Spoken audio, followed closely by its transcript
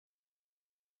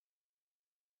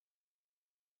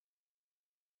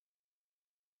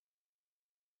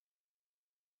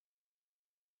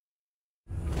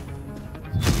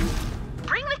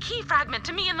fragment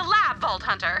to me in the lab, Vault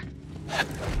Hunter.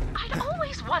 I'd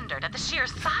always wondered at the sheer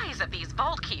size of these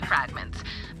vault key fragments.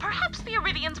 Perhaps the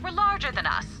Iridians were larger than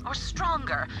us, or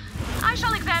stronger. I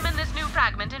shall examine this new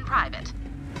fragment in private.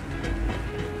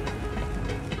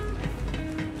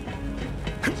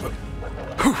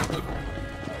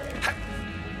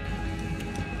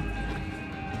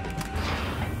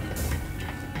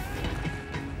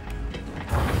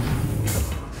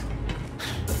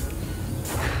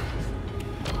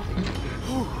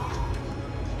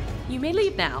 You may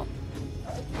leave now.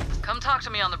 Come talk to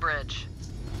me on the bridge.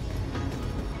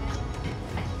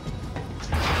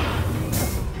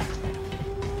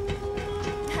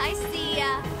 I see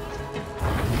ya.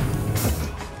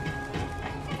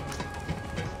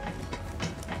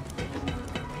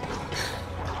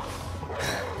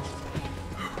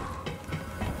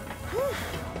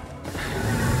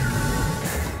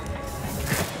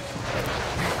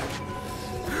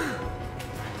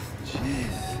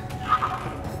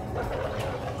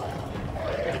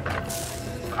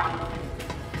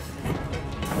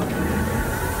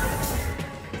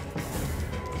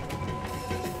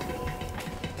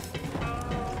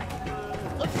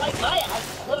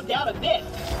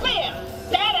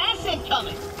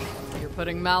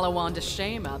 Putting Mallowan to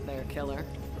shame out there, killer.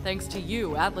 Thanks to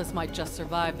you, Atlas might just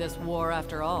survive this war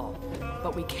after all.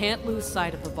 But we can't lose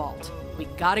sight of the vault. We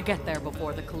gotta get there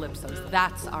before the Calypsos.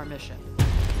 That's our mission.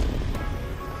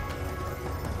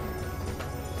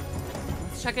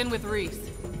 Let's check in with Reese.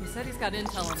 He said he's got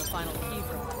intel on the final key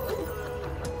from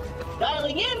it.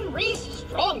 Dialing in, Reese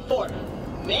Strongfort.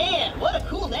 Man, what a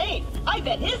cool name. I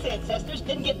bet his ancestors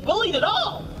didn't get bullied at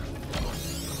all.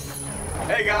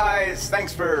 Hey guys,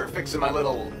 thanks for fixing my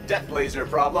little death laser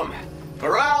problem.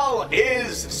 Morale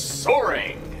is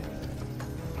soaring.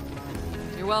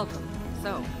 You're welcome.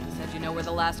 So, you said you know where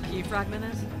the last key fragment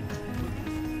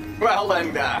is? Well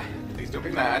then, please don't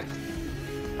be mad.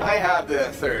 I have the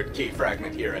third key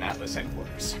fragment here in Atlas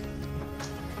headquarters.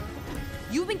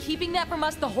 You've been keeping that from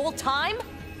us the whole time?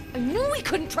 I knew we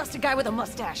couldn't trust a guy with a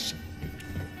mustache.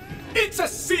 It's a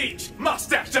siege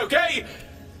mustache, okay?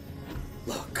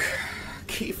 Look.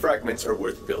 Key fragments are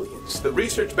worth billions. The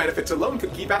research benefits alone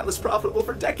could keep Atlas profitable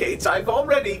for decades. I've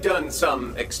already done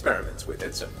some experiments with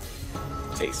it, some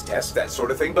taste tests, that sort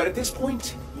of thing, but at this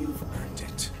point, you've earned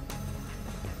it.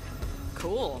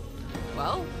 Cool.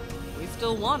 Well, we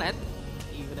still want it,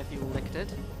 even if you licked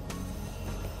it.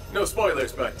 No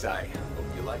spoilers, but I hope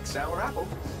you like sour apple.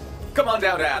 Come on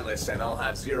down to Atlas, and I'll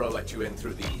have Zero let you in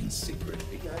through the secret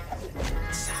VIP.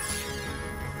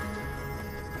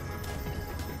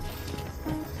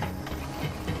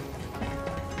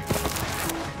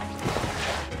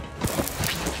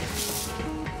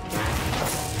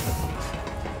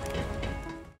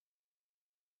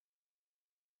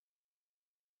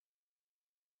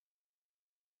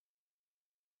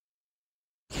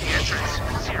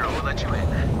 Zero will let you in.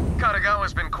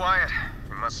 Katagawa's been quiet.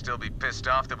 He must still be pissed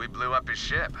off that we blew up his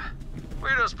ship.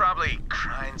 Weirdo's probably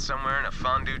crying somewhere in a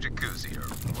fondue jacuzzi or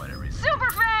whatever.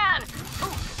 Superfan!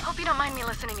 Ooh, hope you don't mind me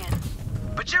listening in.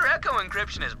 But your echo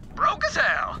encryption is broke as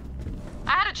hell.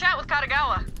 I had a chat with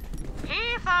Katagawa.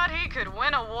 He thought he could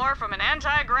win a war from an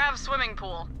anti-grav swimming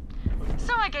pool.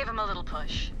 So I gave him a little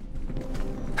push.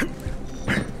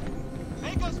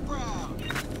 Make us proud!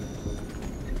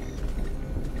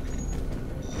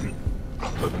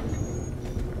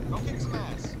 Go kick some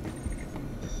ass.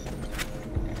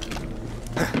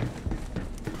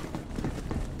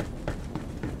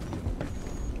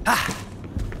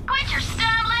 Quit your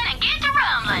stumbling and get to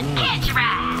rumbling. Catch a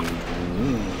ride.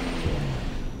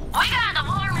 We got the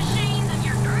war machines and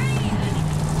you're dreaming.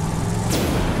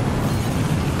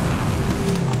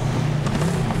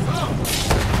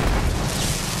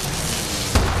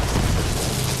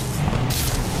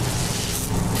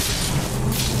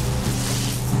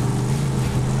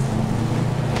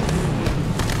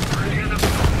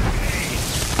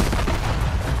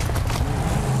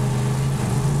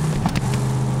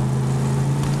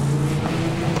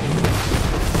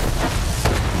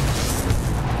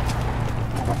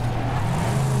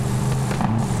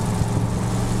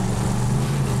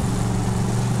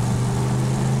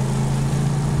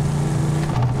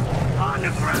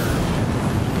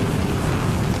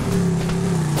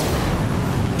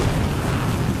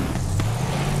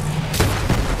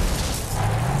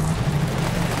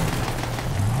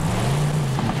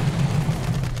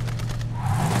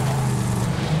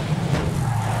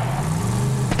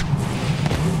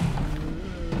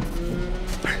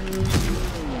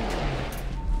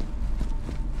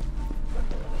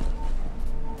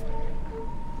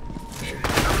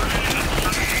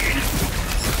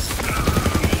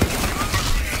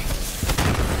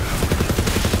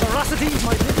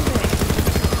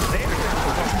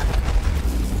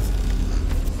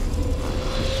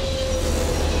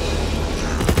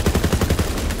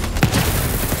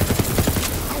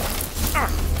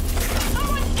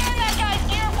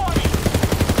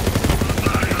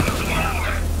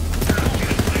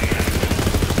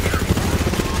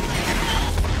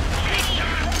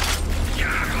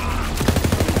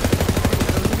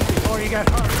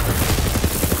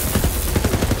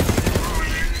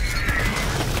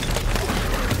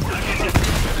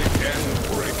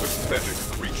 pathetic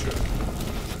creature.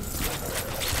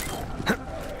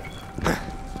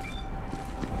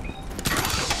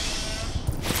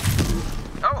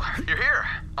 Oh, you're here.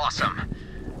 Awesome.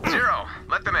 Zero,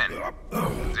 let them in.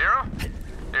 Zero?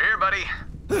 You're here, buddy.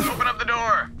 Open up the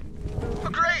door. Oh,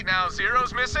 great, now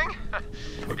Zero's missing?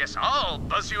 I guess I'll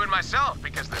buzz you in myself,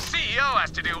 because the CEO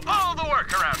has to do all the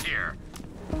work around here.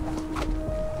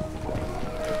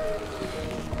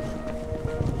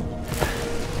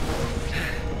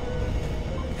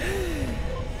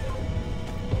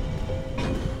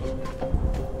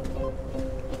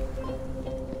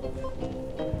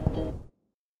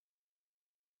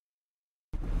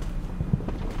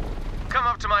 Come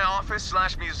up to my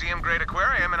office/museum grade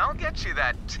aquarium and I'll get you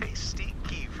that tasty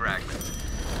key fragment.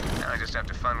 Now I just have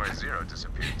to find where Zero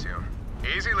disappeared to.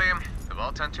 Easy, Liam. The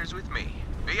Vault Hunter's with me.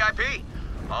 VIP.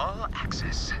 All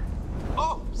access.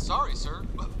 Oh, sorry, sir.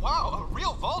 Wow, a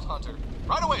real Vault Hunter.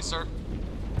 Right away, sir.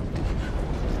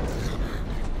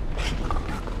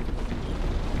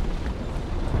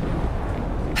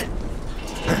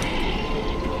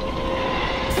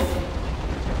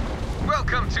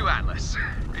 Welcome to Atlas.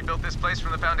 Rebuilt this place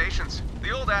from the foundations.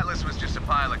 The old Atlas was just a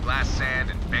pile of glass sand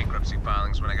and bankruptcy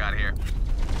filings when I got here.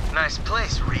 Nice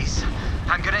place, Reese.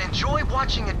 I'm gonna enjoy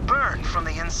watching it burn from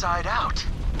the inside out.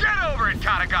 Get over it,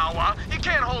 Katagawa! You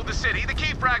can't hold the city, the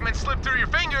key fragments slipped through your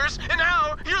fingers, and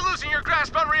now you're losing your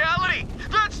grasp on reality!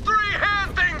 That's 3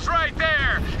 hand things right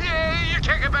there! Yeah, you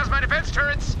can't get past my defense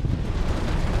turrets!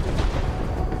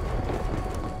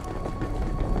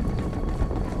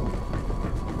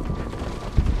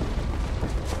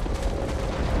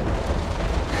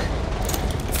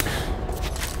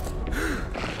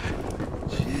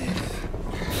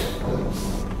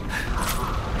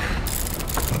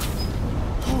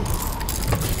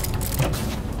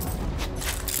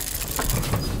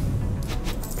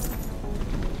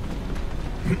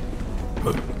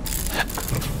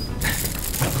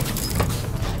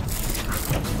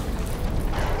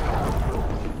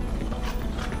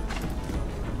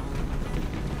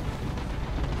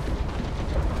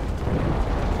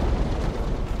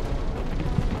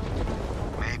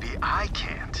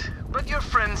 But your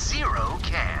friend Zero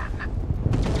can.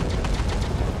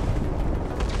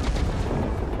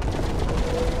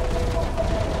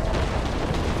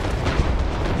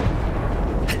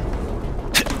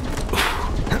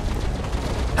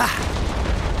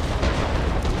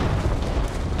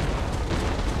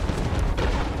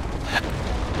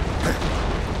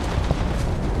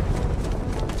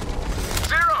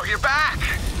 Zero, you're back!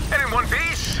 And in one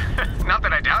piece! Not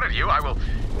that I doubted you, I will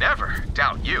never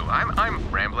doubt you. I'm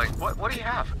rambling. What do you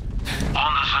have?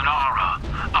 On the Zanara,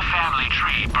 a family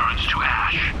tree burns to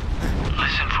ash.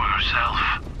 Listen for yourself.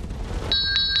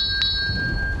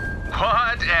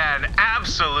 What an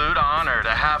absolute honor to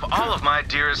have all of my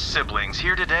dearest siblings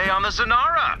here today on the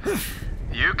Zanara.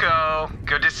 Yuko,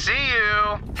 good to see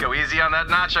you. Go easy on that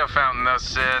nacho fountain though,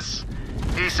 sis.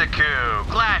 Isaku,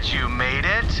 glad you made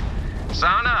it.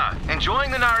 Sana,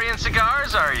 enjoying the Narian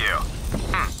cigars, are you?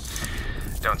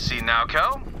 Don't see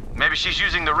Naoko. Maybe she's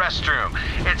using the restroom.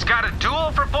 It's got a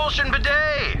dual propulsion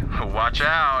bidet. Watch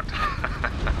out.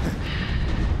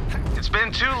 It's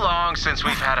been too long since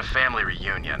we've had a family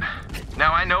reunion.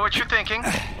 Now I know what you're thinking.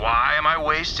 Why am I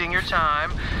wasting your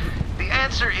time? The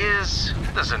answer is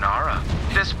the Zanara,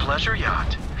 this pleasure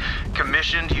yacht.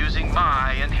 Commissioned using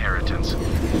my inheritance.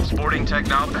 Sporting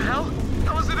technology. What the hell?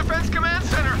 That was the Defense Command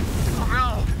Center. Oh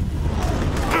no.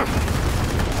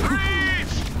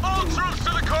 Reach! All troops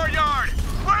to the courtyard!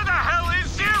 Where the hell is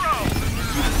Zero?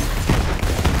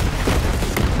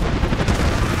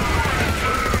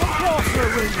 Across the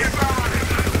ring!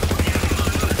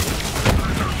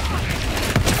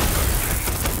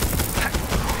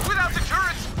 Without the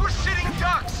turrets, we're sitting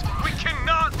ducks! We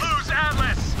cannot lose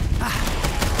Atlas!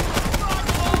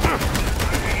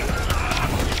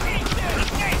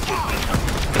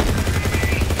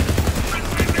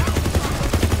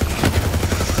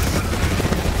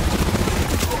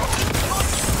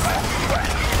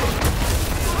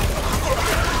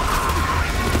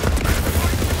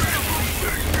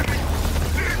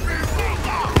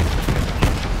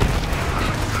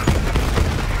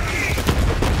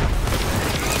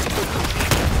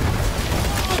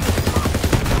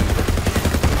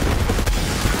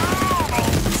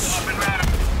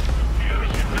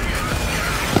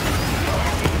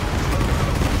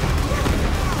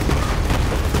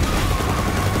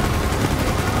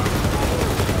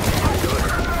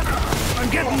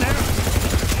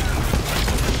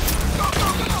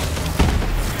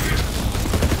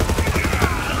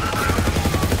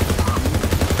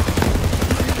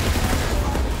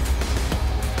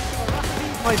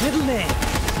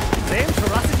 Same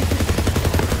ferocity.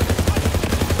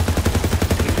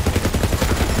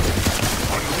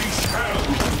 Unleash hell!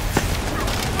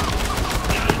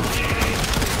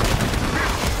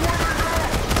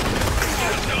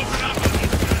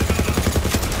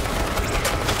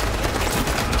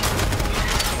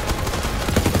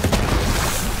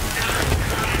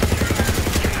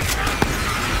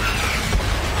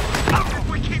 If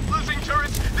we keep losing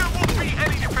turrets, there won't be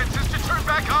any defenses to turn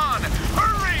back on!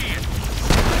 Hurry!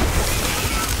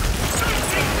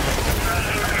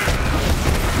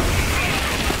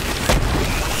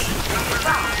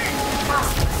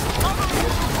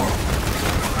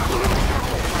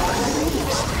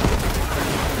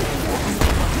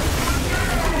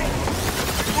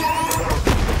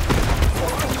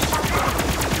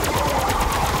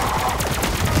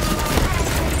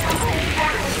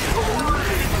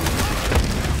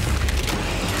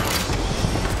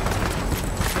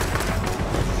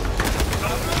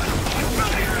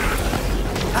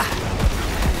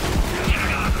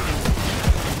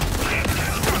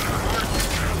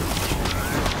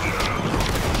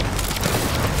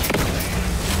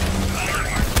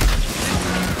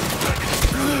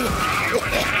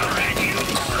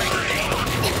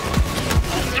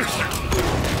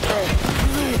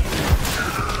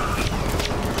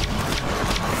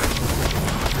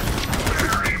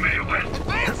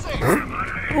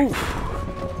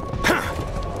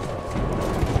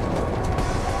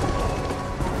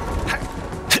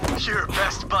 Your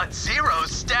best bud Zero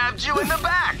stabbed you in the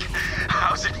back!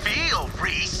 How's it feel,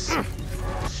 Reese?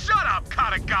 Shut up,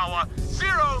 Katagawa!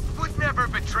 Zero would never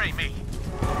betray me!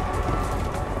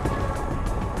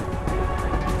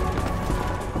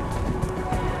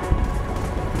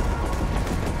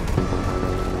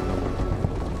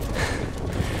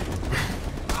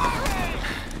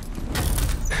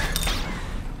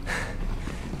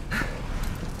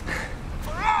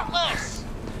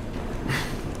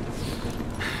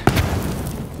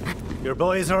 Your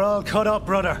boys are all cut up,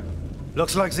 brother.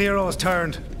 Looks like Zero's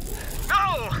turned.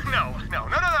 No.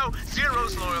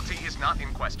 Zero's loyalty is not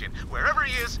in question. Wherever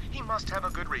he is, he must have a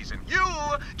good reason. You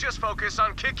just focus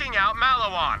on kicking out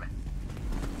Malawan.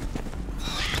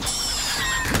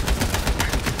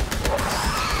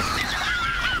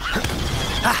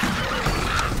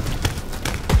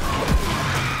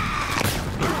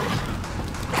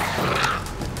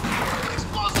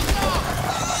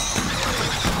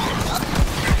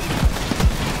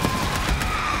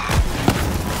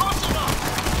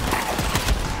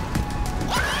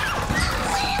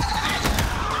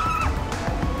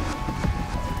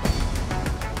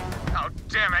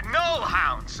 Damn it, null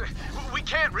hounds! We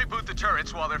can't reboot the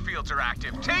turrets while their fields are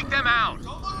active. Take them out!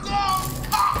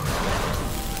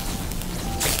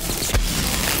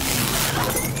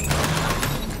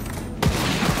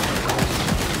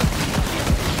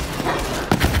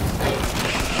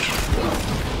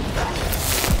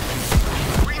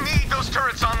 We need those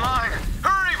turrets online!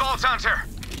 Hurry, Vault Hunter!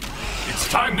 It's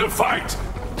time to fight!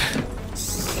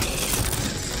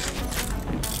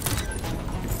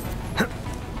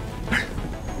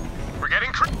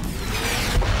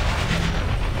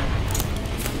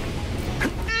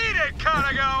 Eat it,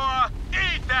 Kanagawa!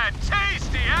 Eat that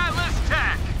tasty Atlas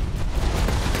tech!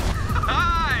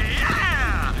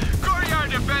 Yeah!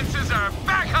 Courtyard defenses are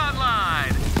back online!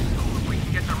 If we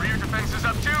can get the rear defenses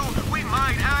up too, we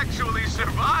might actually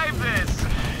survive this!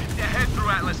 Head through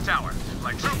Atlas Tower.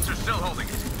 My troops are still holding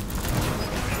it.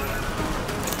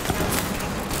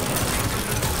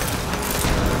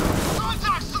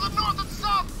 Contacts to the north and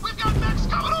south! We've got mechs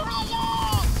coming over the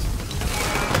walls!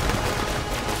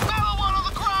 Malawan on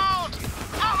the ground!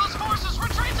 Atlas forces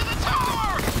retreat to the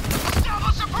tower!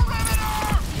 Establish a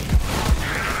perimeter!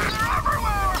 They're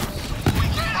everywhere! We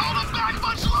can't hold them back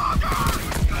much longer!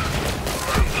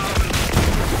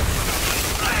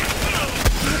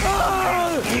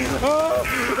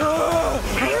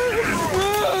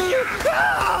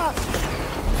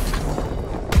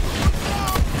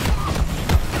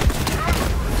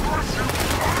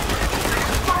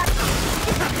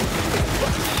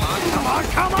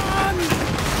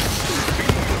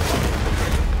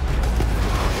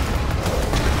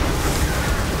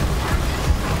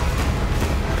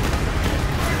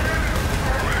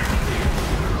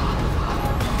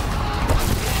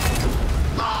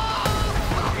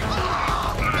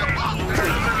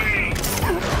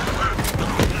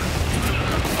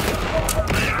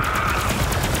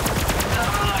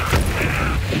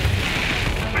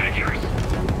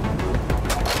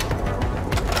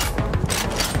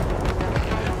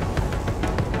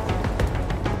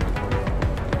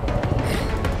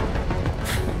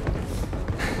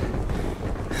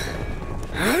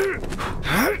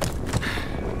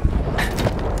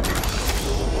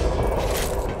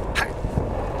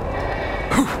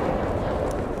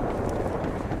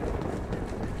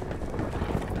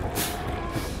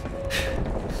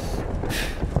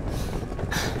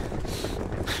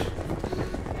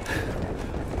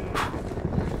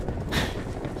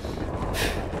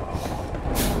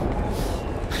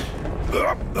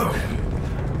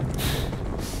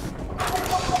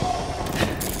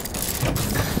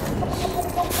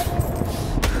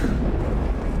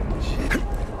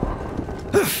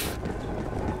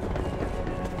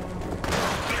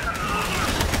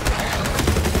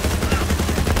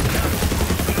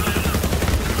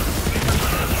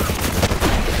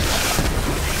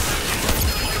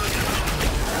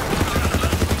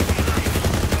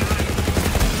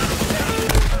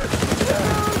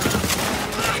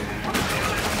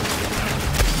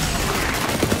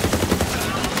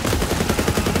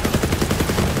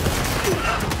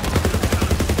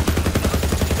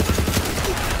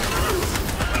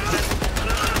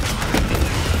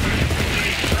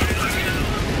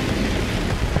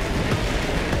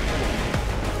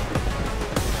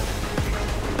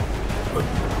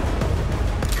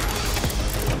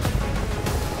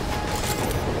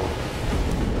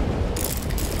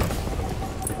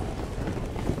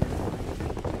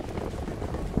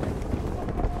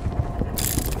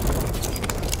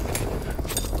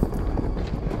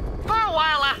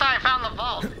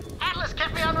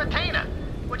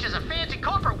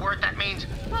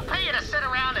 pay you to sit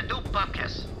around and do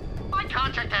bupkis. My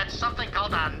contract had something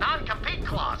called a non-compete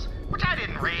clause, which I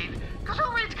didn't read, because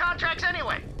who reads contracts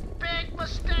anyway? Big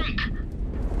mistake.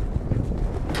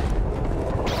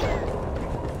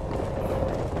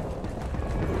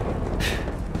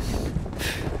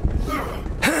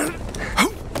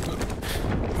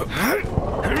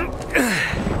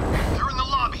 They're in the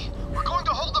lobby. We're going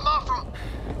to hold them off from...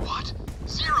 What?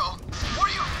 Zero? What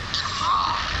are you...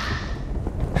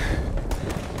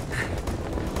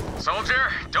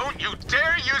 Soldier, don't you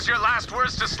dare use your last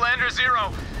words to slander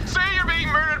Zero. Say you're being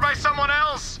murdered by someone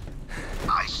else.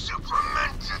 I super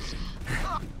meant it.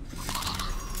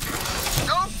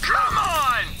 Oh, come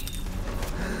on!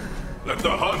 Let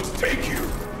the hunt take you.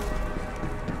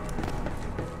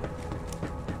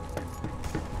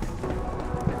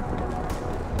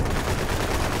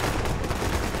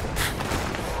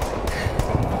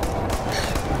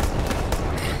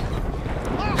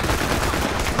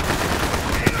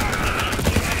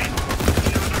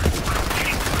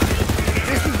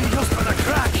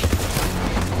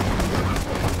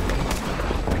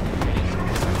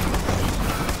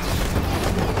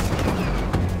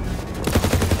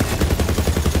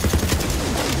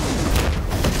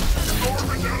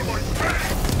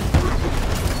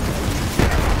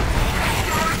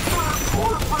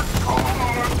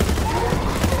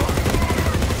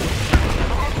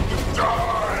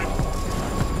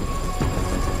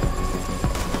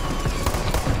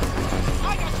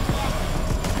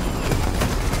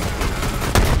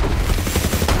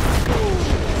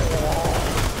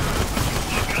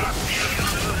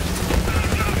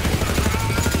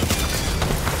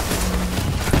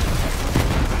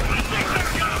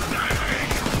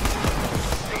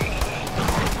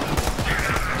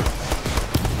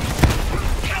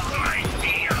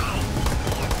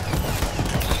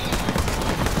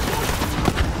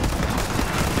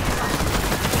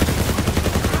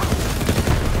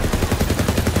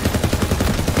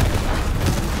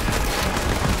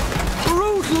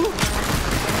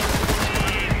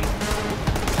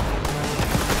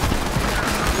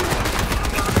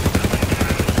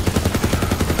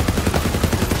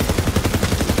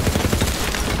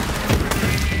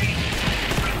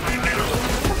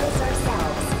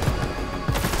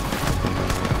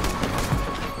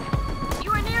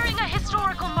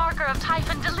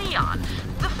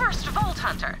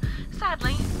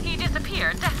 Sadly, he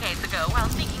disappeared decades ago while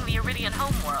seeking the Iridian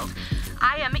homeworld.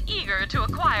 I am eager to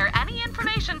acquire any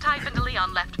information Typhon de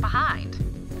Leon left behind.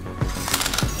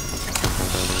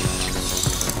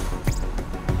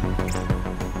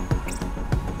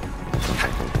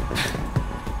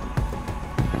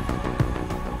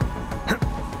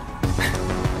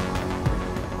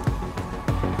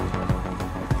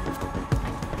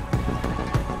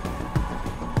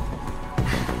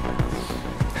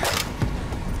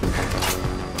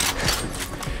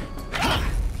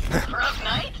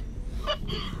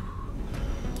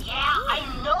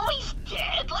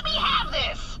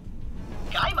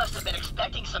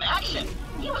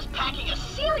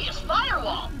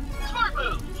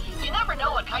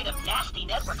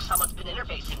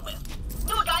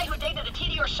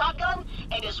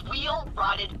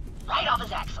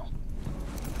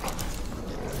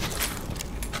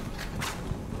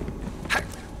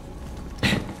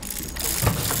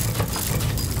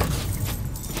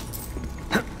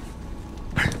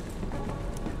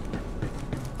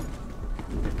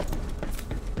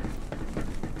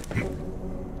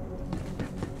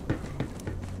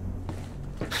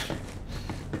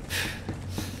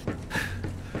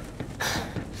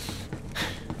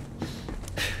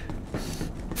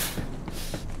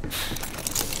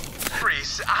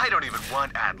 I don't even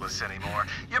want Atlas anymore.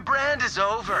 Your brand is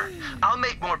over. I'll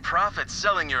make more profits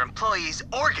selling your employees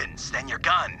organs than your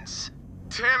guns.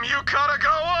 Tim, you gotta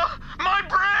go! My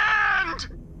brand!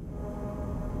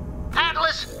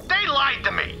 Atlas, they lied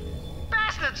to me.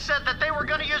 Bastards said that they were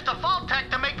gonna use the Vault Tech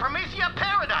to make Promethea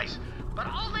paradise. But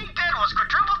all they did was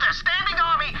quadruple their standing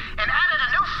army and added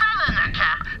a new feather in their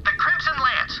cap, the Crimson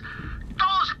Lance.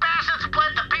 Those bastards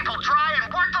bled the people dry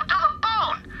and worked them to the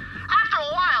bone. After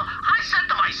a while, I said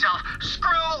to myself,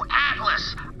 screw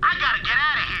Atlas. I gotta get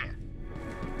out of here.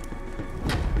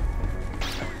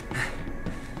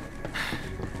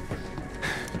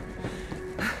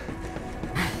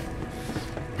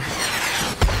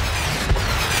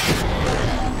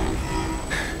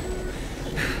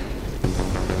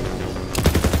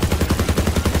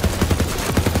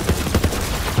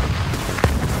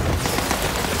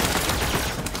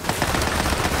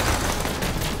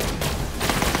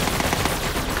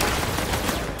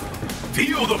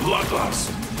 Feel the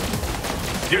bloodlust.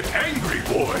 Get angry,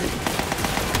 boy.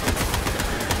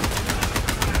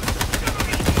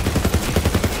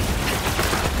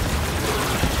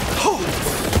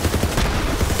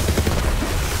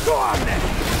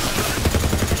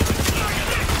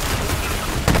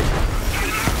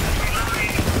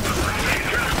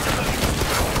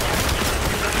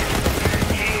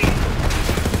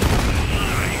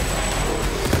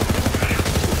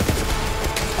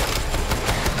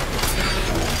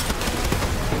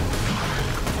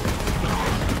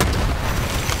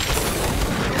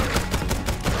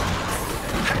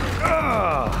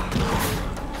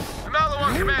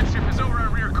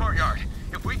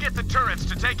 turrets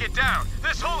to take it down.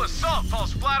 This whole assault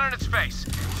falls flat on its face.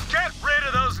 Get rid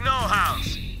of those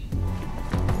know-hows.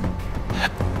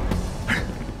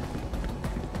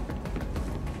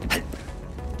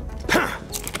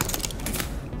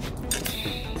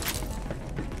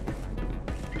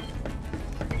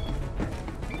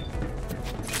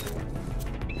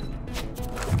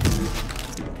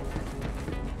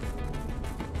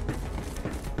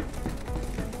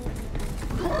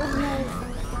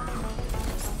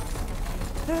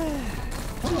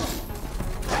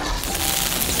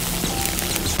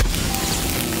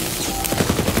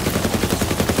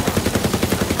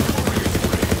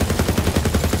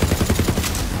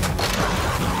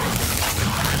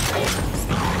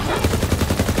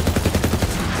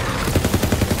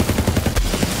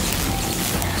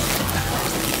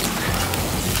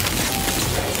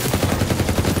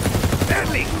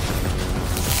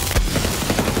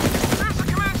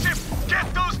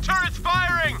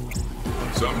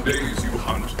 Some days you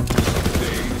hunt, some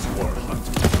days you are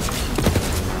hunted.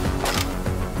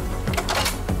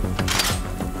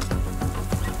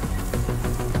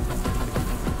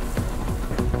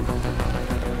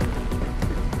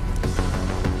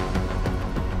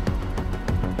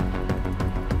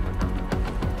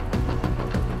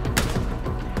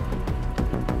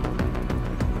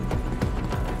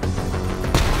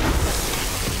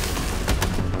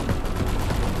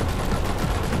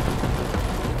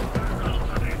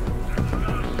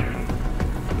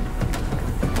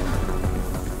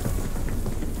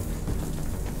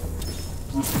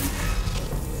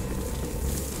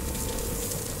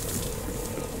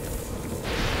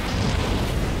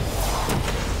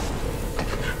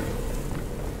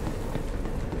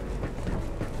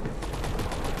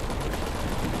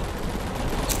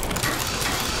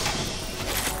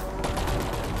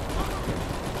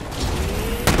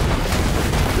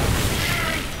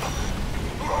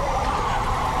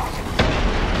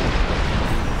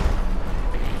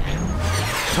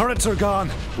 Turrets are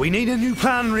gone. We need a new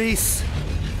plan, Reese.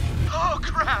 Oh,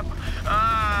 crap.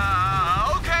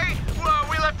 Okay. Well,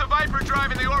 we left the Viper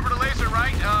driving the orbital laser,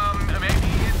 right? Maybe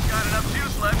it's got enough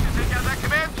juice left to take out that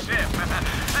command ship.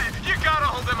 You gotta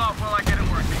hold them off while I get it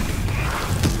working.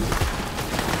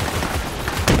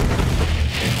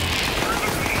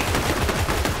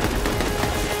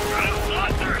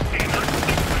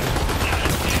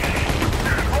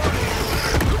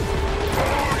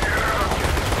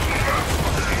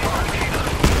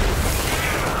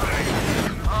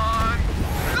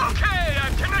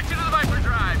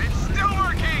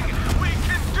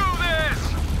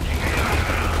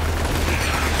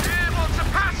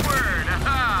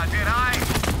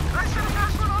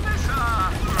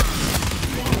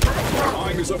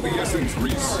 Of the essence,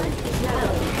 Reese.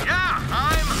 Yeah,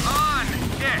 I'm on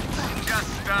it.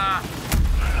 Just,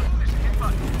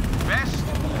 best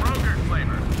Kroger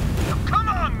flavor. Now, come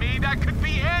on, me, that could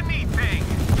be anything.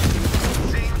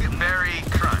 Zingberry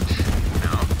crunch.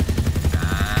 No.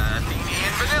 Beanie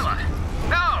and vanilla.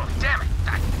 No, damn it.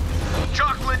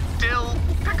 Chocolate, dill,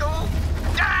 pickle.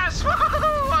 Yes!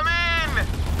 Woohoo! I'm in!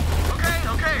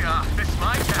 Okay, this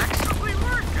might actually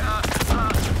work.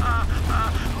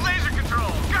 Laser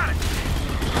control, got it!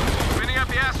 Spinning up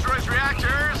the asteroid's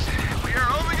reactors, we are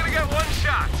only gonna get one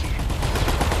shot.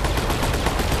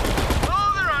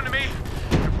 Oh, they're onto me.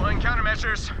 Deploying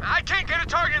countermeasures. I can't get a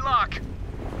target lock.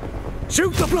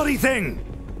 Shoot the bloody thing!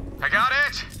 I got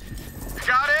it.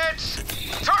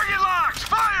 Target locked,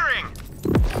 firing!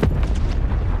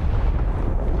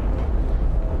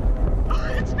 Oh,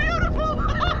 it's beautiful!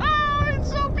 It's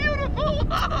so beautiful!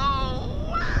 Oh,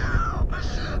 wow!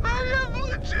 I am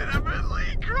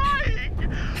legitimately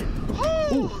crying!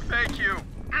 Oh, thank you.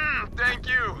 Thank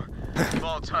you.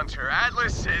 Vault Hunter,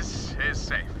 Atlas is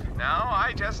safe. Now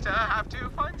I just have to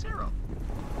find Zero.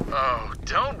 Oh,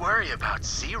 don't worry about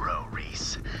Zero,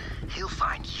 Reese. He'll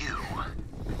find you.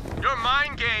 Your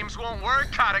mind games won't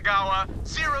work, Katagawa.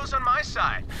 Zero's on my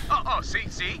side. Oh, see?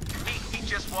 He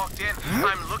just walked in.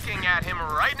 I'm looking at him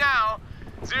right now.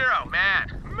 Zero, man,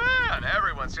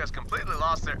 everyone's just completely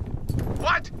lost their...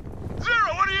 What?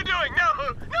 Zero, what are you doing?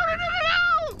 No!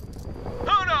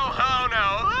 Oh, no!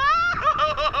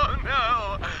 Oh,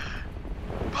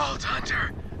 no! Vault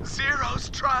Hunter, Zero's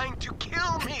trying to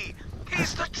kill me.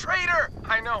 He's the traitor.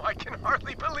 I know, I can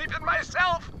hardly believe it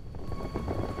myself.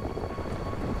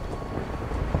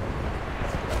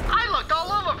 I looked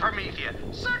all over Promethea,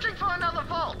 searching for another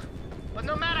vault. But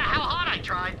no matter how hard I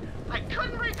tried, I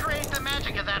couldn't recreate the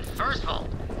magic of that first vault.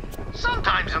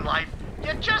 Sometimes in life,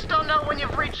 you just don't know when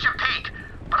you've reached your peak.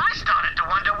 But I started to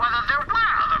wonder whether there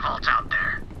were other vaults out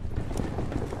there.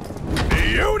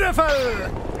 Beautiful!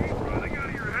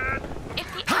 If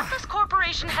the Atlas Corp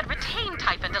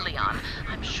Helion,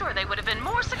 I'm sure they would have been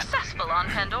more successful on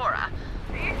Pandora.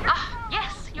 Ah,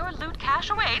 yes, your loot cache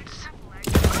awaits.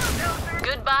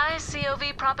 Goodbye,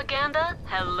 COV propaganda.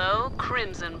 Hello,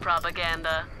 Crimson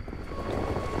propaganda.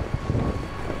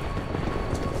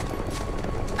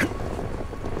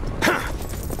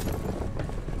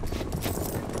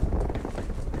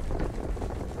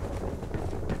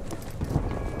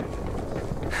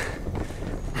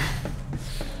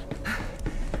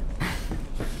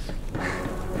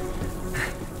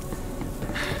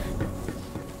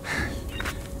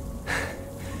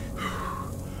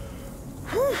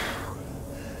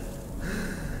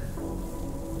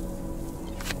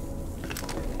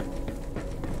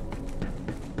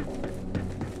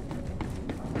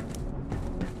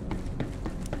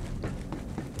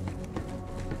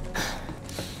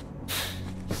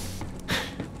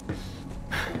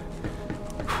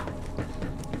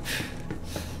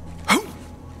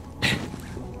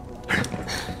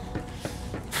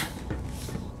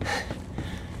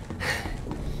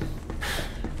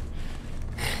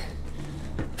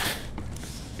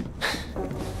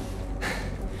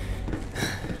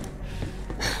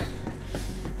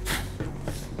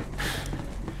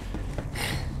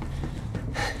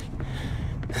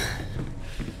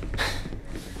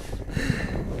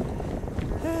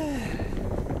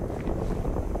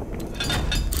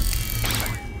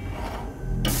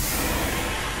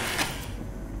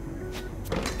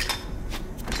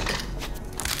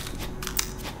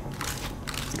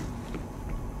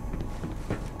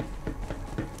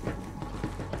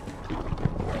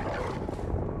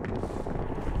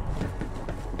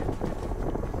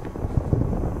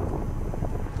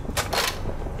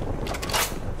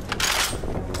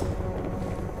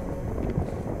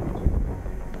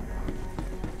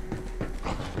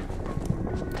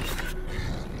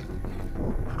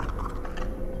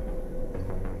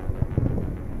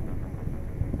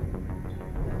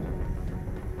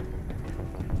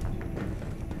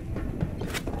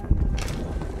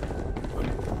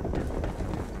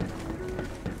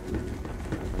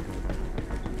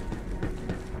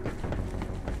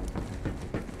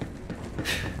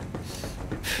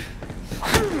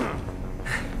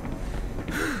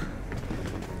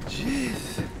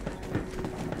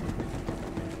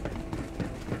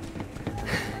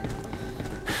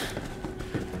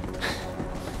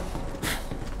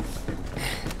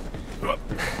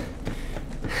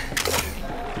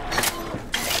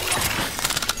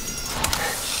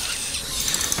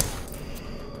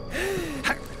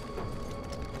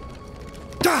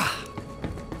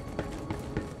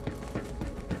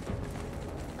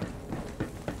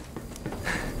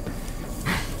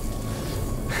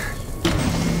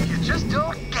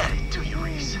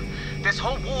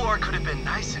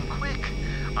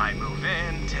 I move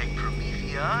in, take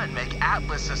Promethea, and make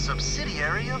Atlas a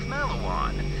subsidiary of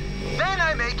Maliwan. Then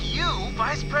I make you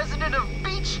vice president of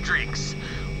Beach Drinks.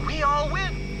 We all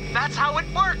win. That's how it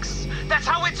works. That's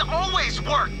how it's always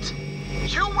worked.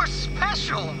 You were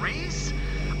special, Reese.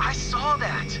 I saw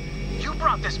that. You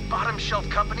brought this bottom shelf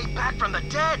company back from the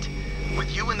dead.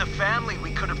 With you in the family,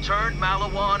 we could have turned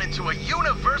Maliwan into a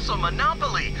universal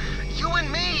monopoly. You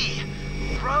and me.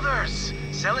 Brothers,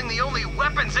 selling the only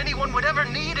weapons anyone would ever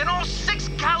need in all 6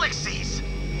 galaxies.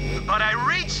 But I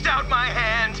reached out my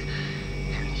hand,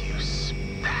 and you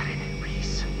spat in it,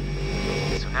 Reese.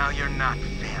 So now you're not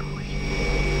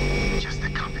family, just a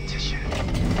competition.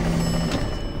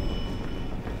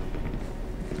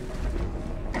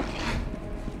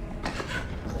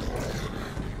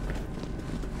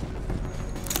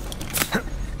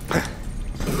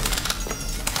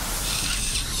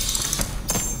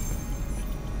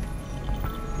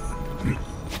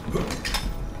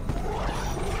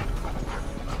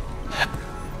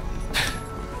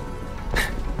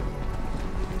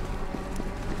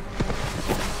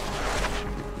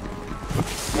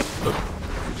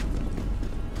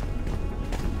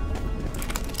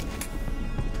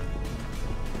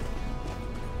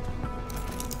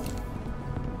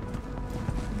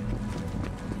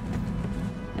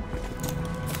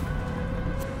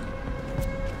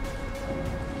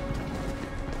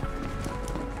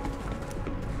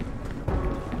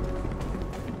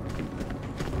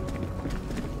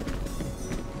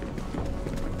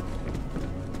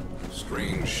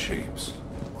 Strange shapes.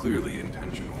 Clearly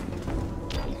intentional.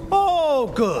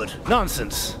 Oh, good.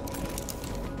 Nonsense.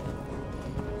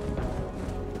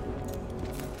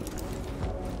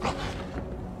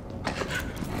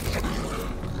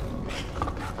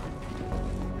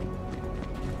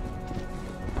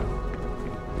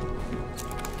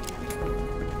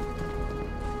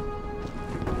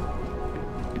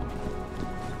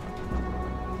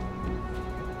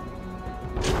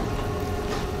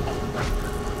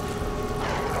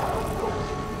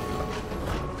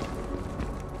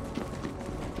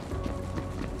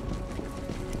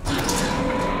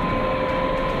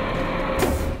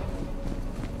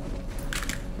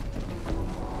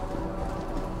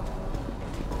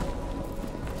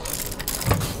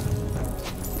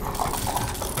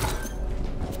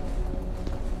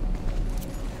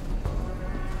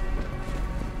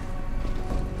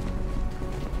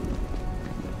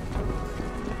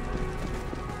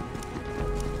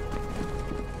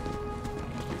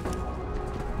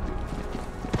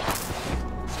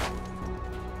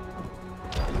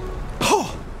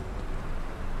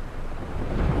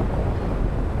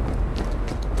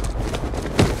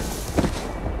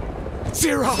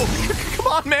 Zero! Come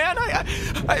on, man!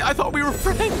 I thought we were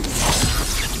friends!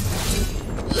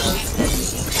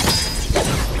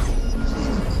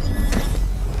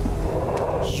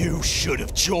 You should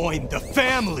have joined the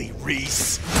family,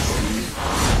 Reese!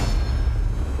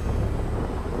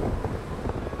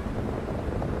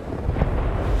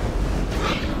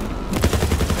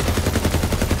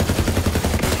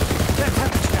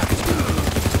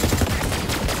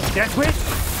 Get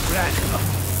with? Random.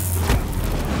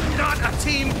 Not a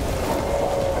team.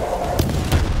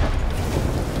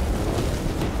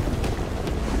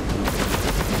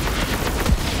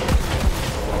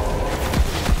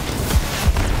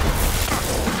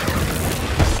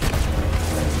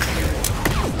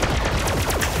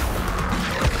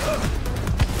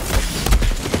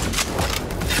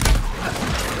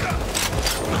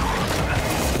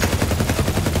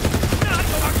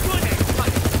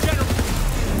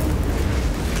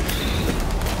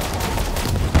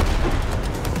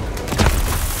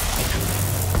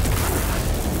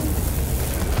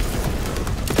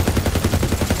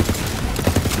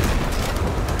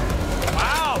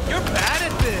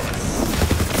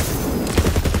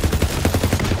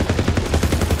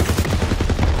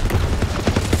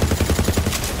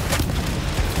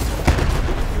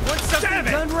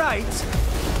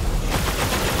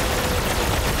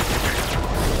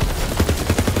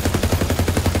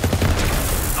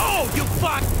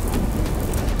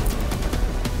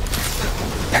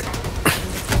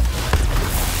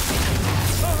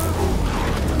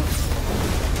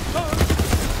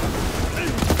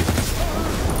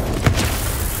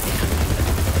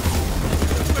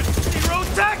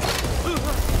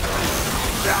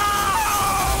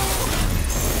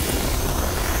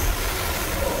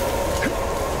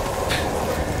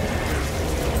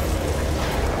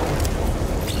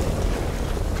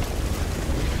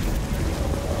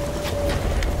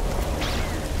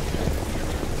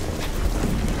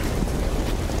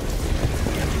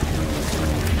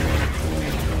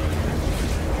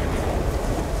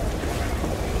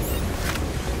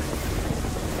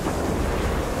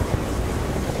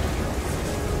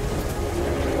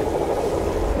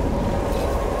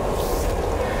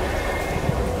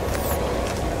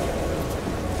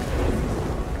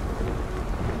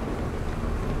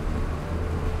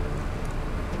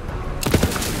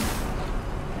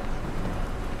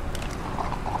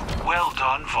 Well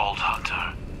done, Vault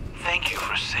Hunter. Thank you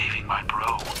for saving my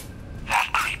bro. That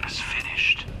creep is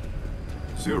finished.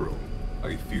 Zero,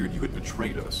 I feared you had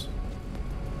betrayed us.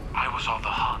 I was on the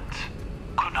hunt.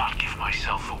 Could not give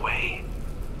myself away.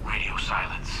 Radio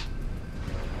silence.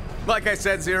 Like I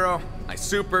said, Zero, I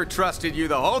super trusted you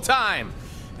the whole time,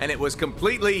 and it was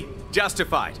completely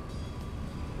justified.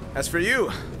 As for you,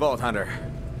 Vault Hunter,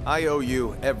 I owe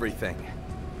you everything.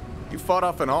 You fought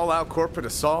off an all-out corporate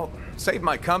assault, saved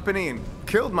my company, and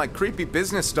killed my creepy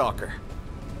business stalker.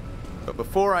 But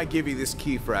before I give you this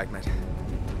key fragment,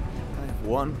 I have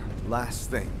one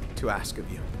last thing to ask of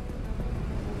you.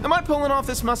 Am I pulling off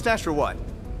this mustache or what?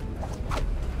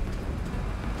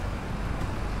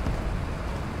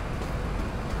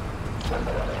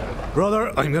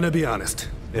 Brother, I'm gonna be honest.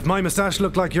 If my moustache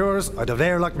looked like yours, I'd have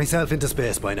airlocked myself into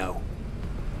space by now.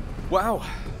 Wow.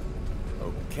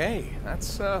 Okay,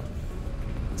 that's a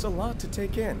lot to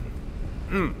take in.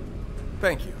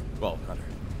 Thank you, Vault Hunter.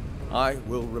 I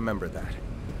will remember that.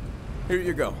 Here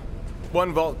you go.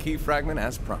 One vault key fragment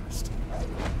as promised.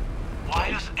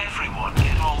 Why does everyone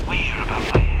get all weird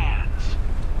about my hands?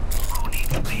 Who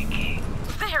needs a pinky?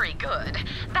 Very good.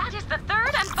 That is the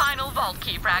third and final vault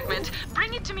key fragment.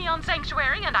 Bring it to me on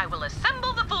Sanctuary and I will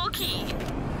assemble the full key.